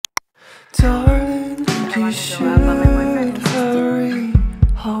Darling, you should hurry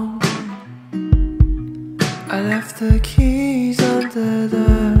home. I left the keys under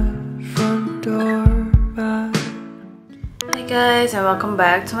the front door. Hi guys, and welcome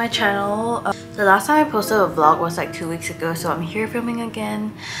back to my channel. The last time I posted a vlog was like 2 weeks ago, so I'm here filming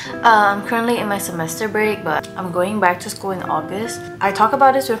again. I'm currently in my semester break, but I'm going back to school in August. I talked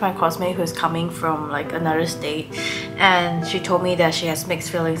about this with my classmate who's coming from like another state, and she told me that she has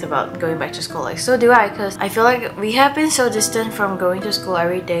mixed feelings about going back to school. Like, so do I, because I feel like we have been so distant from going to school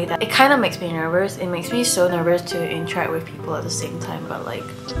every day that it kind of makes me nervous. It makes me so nervous to interact with people at the same time, but like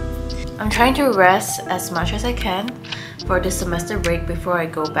I'm trying to rest as much as I can for this semester break before I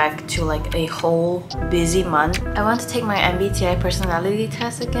go back to like a whole busy month. I want to take my MBTI personality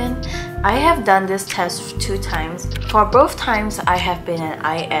test again. I have done this test 2 times. For both times I have been an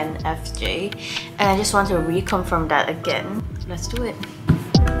INFJ, and I just want to reconfirm that again. Let's do it.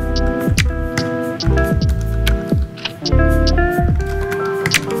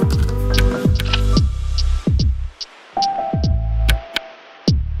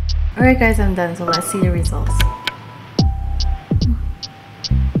 Alright guys, I'm done, so let's see the results.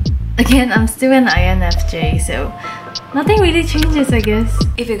 Again, I'm still an INFJ, so nothing really changes, I guess.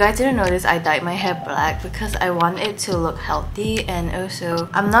 If you guys didn't notice, I dyed my hair black because I want it to look healthy, and also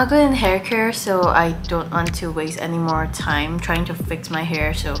I'm not good in hair care, so I don't want to waste any more time trying to fix my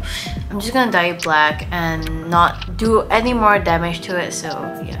hair, so I'm just gonna dye it black and not do any more damage to it, so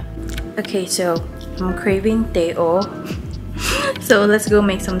yeah. Okay, so I'm craving teh o. So let's go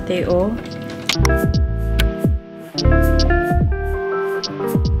make some teh o.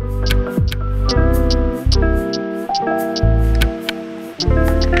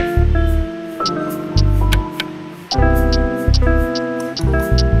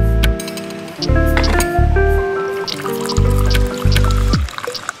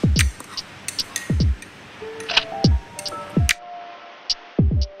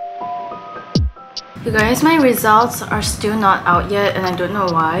 You guys, my results are still not out yet, and I don't know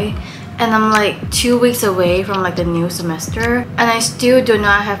why. And I'm like 2 weeks away from like the new semester, and I still do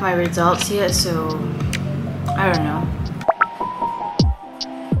not have my results yet, so I don't know.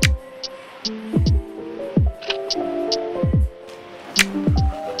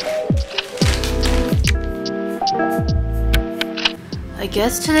 I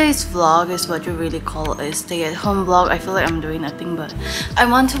guess today's vlog is what you really call a stay-at-home vlog. I feel like I'm doing nothing, but I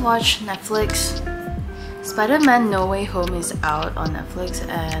want to watch Netflix. Spider-Man No Way Home is out on Netflix,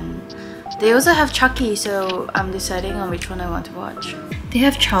 and they also have Chucky, so I'm deciding on which one I want to watch. They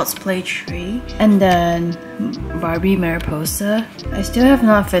have Child's Play 3 and then Barbie Mariposa. I still have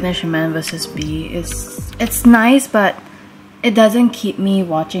not finished Man vs. Bee. It's nice, but it doesn't keep me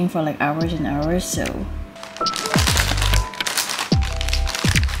watching for like hours and hours, so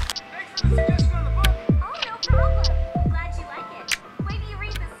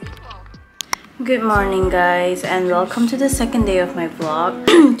good morning guys, and welcome to the second day of my vlog.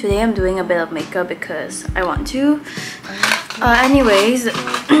 Today I'm doing a bit of makeup because I want to. Anyways,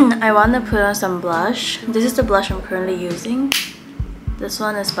 I want to put on some blush. This is the blush I'm currently using. This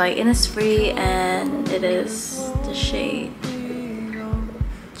one is by Innisfree, and it is the shade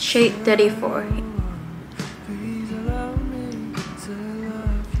 34.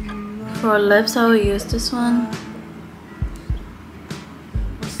 For lips, I will use this one.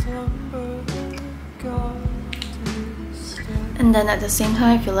 And then at the same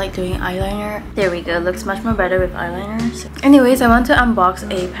time, I feel like doing eyeliner. There we go, looks much more better with eyeliner. So anyways, I want to unbox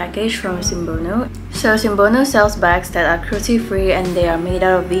a package from Sinbono. So Sinbono sells bags that are cruelty-free, and they are made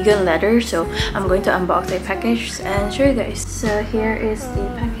out of vegan leather. So I'm going to unbox a package and show you guys. So here is the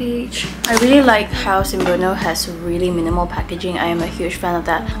package. I really like how Sinbono has really minimal packaging. I am a huge fan of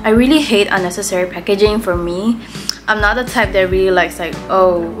that. I really hate unnecessary packaging. For me, I'm not the type that really likes like,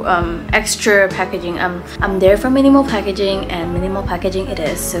 extra packaging. I'm there for minimal packaging, and minimal packaging it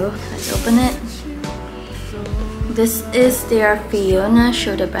is. So let's open it. This is their Fiona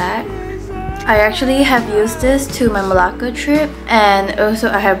shoulder bag. I actually have used this to my Malacca trip, and also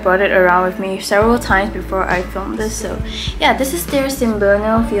I have brought it around with me several times before I filmed this. So yeah, this is their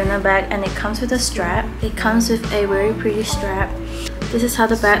Sinbono Fiona bag, and it comes with a strap. It comes with a very pretty strap. This is how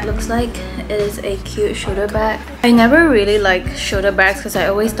the bag looks like. It is a cute shoulder bag. I never really liked shoulder bags because I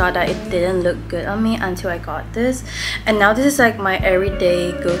always thought that it didn't look good on me until I got this. And now this is like my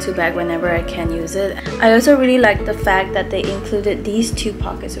everyday go-to bag whenever I can use it. I also really like the fact that they included these 2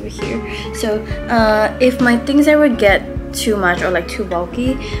 pockets over here. So if my things ever get too much or like too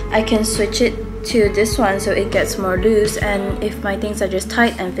bulky, I can switch it to this one so it gets more loose, and if my things are just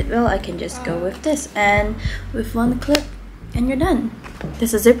tight and fit well, I can just go with this, and with one clip and you're done.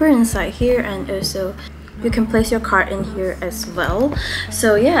 There's a zipper inside here, and also you can place your card in here as well.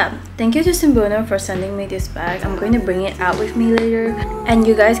 So yeah, thank you to Sinbono for sending me this bag. I'm going to bring it out with me later, and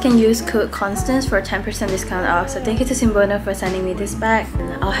you guys can use code Constance for 10% discount off. So thank you to Sinbono for sending me this bag.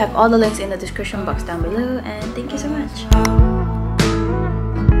 I'll have all the links in the description box down below, and thank you so much.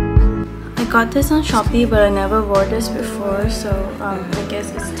 I got this on Shopee, but I never wore this before, so I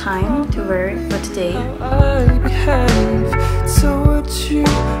guess it's time to wear it for today. So would you